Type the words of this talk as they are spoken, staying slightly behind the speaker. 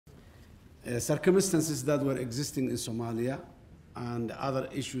circumstances that were existing in Somalia and other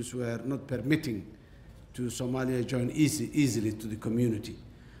issues were not permitting to Somalia join easily to the community.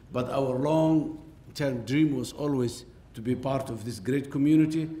 But our long-term dream was always to be part of this great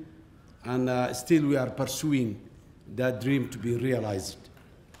community, and still we are pursuing that dream to be realized.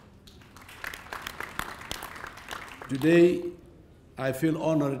 Today, I feel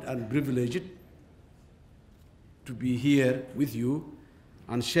honored and privileged to be here with you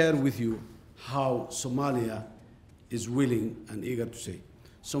and share with you how Somalia is willing and eager to say.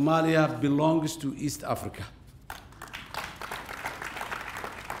 Somalia belongs to East Africa.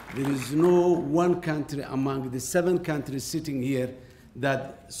 There is no one country among the 7 countries sitting here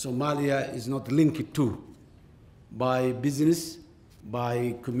that Somalia is not linked to by business,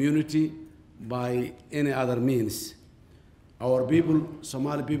 by community, by any other means. Our people,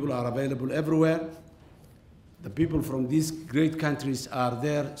 Somali people, are available everywhere. The people from these great countries are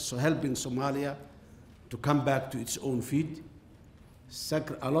there, so helping Somalia to come back to its own feet.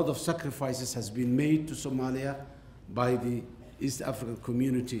 A lot of sacrifices has been made to Somalia by the East African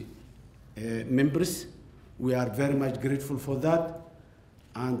community members. We are very much grateful for that.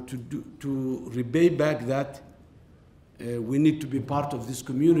 And to repay back that, we need to be part of this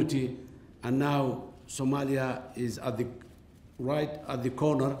community. And now Somalia is right at the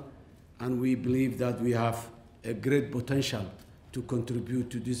corner, and we believe that we have a great potential to contribute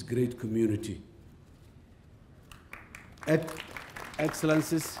to this great community.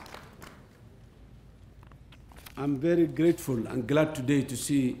 Excellencies, I'm very grateful and glad today to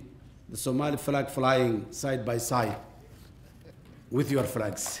see the Somali flag flying side by side with your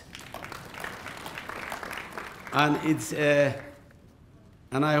flags. And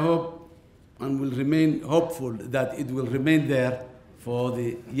and I hope and will remain hopeful that it will remain there for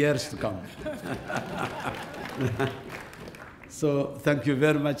the years to come. So thank you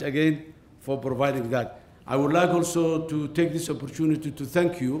very much again for providing that. I would like also to take this opportunity to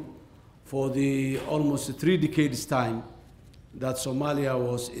thank you for the almost 3 decades time that Somalia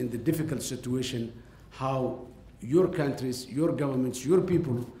was in the difficult situation, how your countries, your governments, your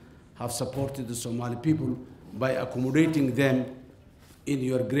people have supported the Somali people by accommodating them in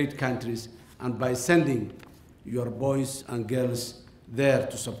your great countries and by sending your boys and girls there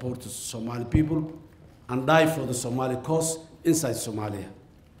to support the Somali people and die for the Somali cause inside Somalia.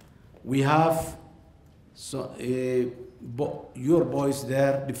 We have your boys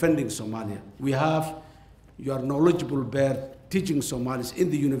there defending Somalia. We have your knowledgeable bear teaching Somalis in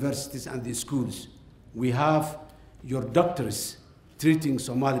the universities and the schools. We have your doctors treating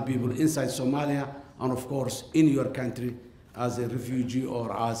Somali people inside Somalia and of course in your country as a refugee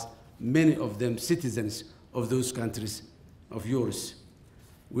or as many of them citizens of those countries of yours.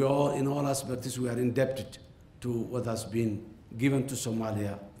 We all, in all aspects, we are indebted to what has been given to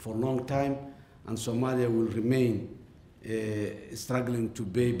Somalia for a long time, and Somalia will remain struggling to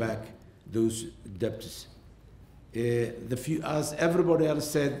pay back those debts. As everybody else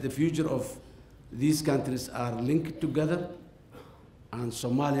said, the future of these countries are linked together, and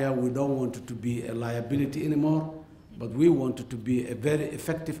Somalia, we don't want it to be a liability anymore, but we want it to be a very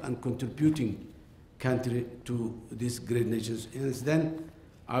effective and contributing country to these great nations. And then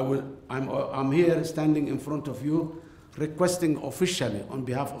I'm here standing in front of you requesting officially on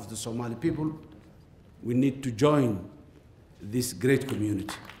behalf of the Somali people, we need to join this great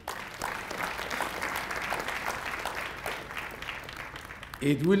community.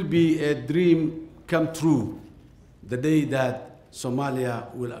 It will be a dream come true the day that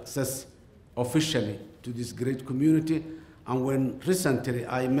Somalia will access officially to this great community. And when recently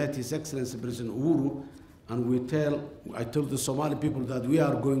I met His Excellency President Uhuru, and I told the Somali people that we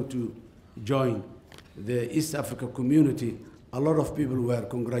are going to join the East Africa community, a lot of people were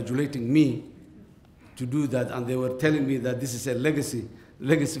congratulating me to do that, and they were telling me that this is a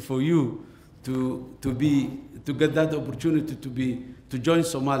legacy for you to get that opportunity to join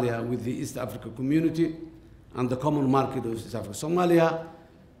Somalia with the East Africa community and the common market of East Africa. Somalia,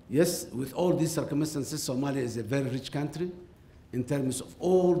 yes, with all these circumstances, Somalia is a very rich country in terms of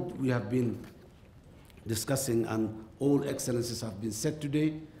all we have been discussing and all excellences have been said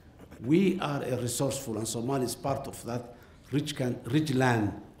today. We are a resourceful, and Somalia is part of that rich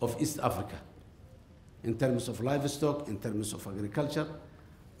land of East Africa in terms of livestock, in terms of agriculture.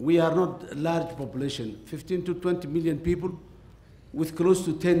 We are not a large population, 15 to 20 million people with close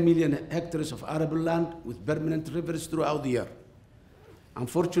to 10 million hectares of arable land with permanent rivers throughout the year.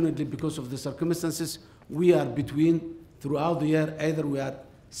 Unfortunately, because of the circumstances, we are between, throughout the year, either we are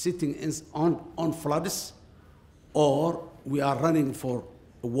sitting on floods or we are running for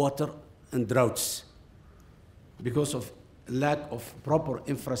water and droughts because of lack of proper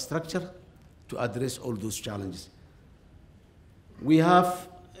infrastructure to address all those challenges. We have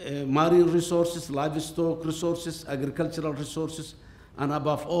marine resources, livestock resources, agricultural resources, and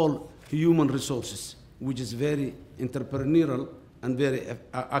above all, human resources, which is very entrepreneurial and very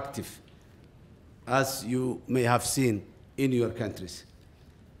active, as you may have seen in your countries.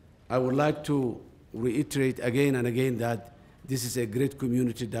 I would like to reiterate again and again that this is a great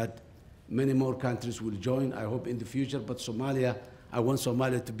community that many more countries will join, I hope in the future, but Somalia, I want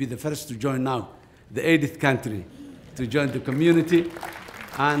Somalia to be the first to join now, the 80th country to join the community.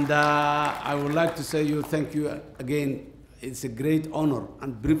 And I would like to say thank you again. It's a great honor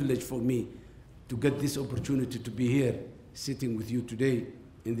and privilege for me to get this opportunity to be here, sitting with you today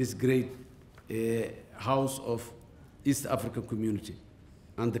in this great house of East African community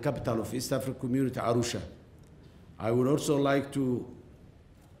and the capital of East African community, Arusha. I would also like to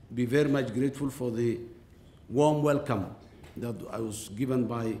be very much grateful for the warm welcome that I was given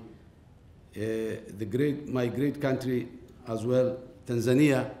by my great country as well,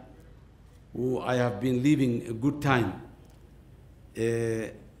 Tanzania, who I have been living a good time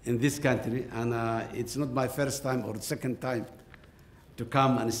in this country, and it's not my first time or second time to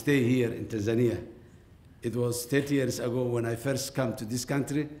come and stay here in Tanzania. It was 30 years ago when I first came to this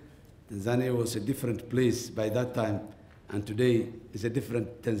country. Tanzania was a different place by that time, and today is a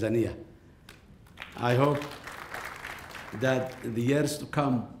different Tanzania. I hope that in the years to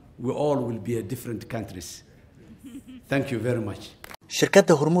come, we all will be a different countries. Thank you very much.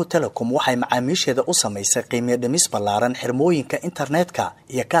 shirkadda Hormuud Telecom waxay macaamiisheeda u samaysay qiimo dhimis ballaaran xirmooyinka internetka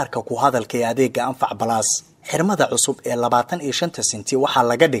iyo kaarka ku hadalka ee adeega Anfac Plus. xirmada cusub ee 25 senti waxaa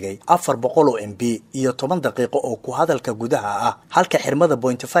laga dhigay 400 MB iyo 10 daqiiqo oo ku hadalka gudaha ah, halka xirmada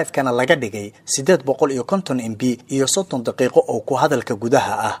 0.5 kana laga dhigay 850 MB iyo 30 daqiiqo oo ku hadalka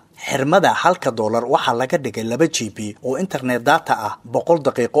gudaha ah. xirmada $1 waxaa laga dhigay 2 GB oo internet data ah, 100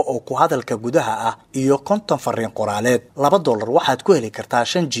 daqiiqo oo ku hadalka gudaha ah iyo 50 fariin qoraaleed. $2 waxaad ku heli kartaa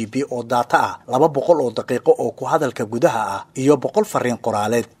 5 GB oo data ah, 200 oo daqiiqo oo ku hadalka gudaha ah iyo 100 fariin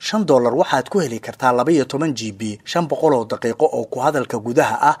qoraaleed. $5 waxaad ku heli kartaa 12 GB 500 oo daqiiqo oo ku hadalka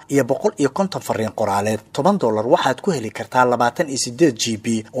gudaha ah iyo 150 fariin qoraaleed. $10 waxaad ku heli kartaa 28 GB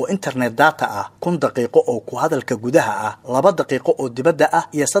oo internet data ah, 1000 daqiiqo oo ku hadalka gudaha ah, 2 daqiiqo oo dibadda ah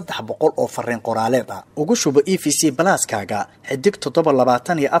iyo 300 oo fariin qoraaleed ah. ugu shubo EVC Plus-kaaga xidig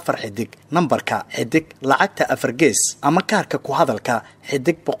 724 xidig nambarka xidig lacagta 4 gees ama kaarka ku hadalka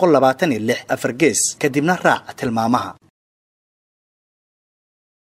xidig 126 4 gees kadibna raac tilmaamaha.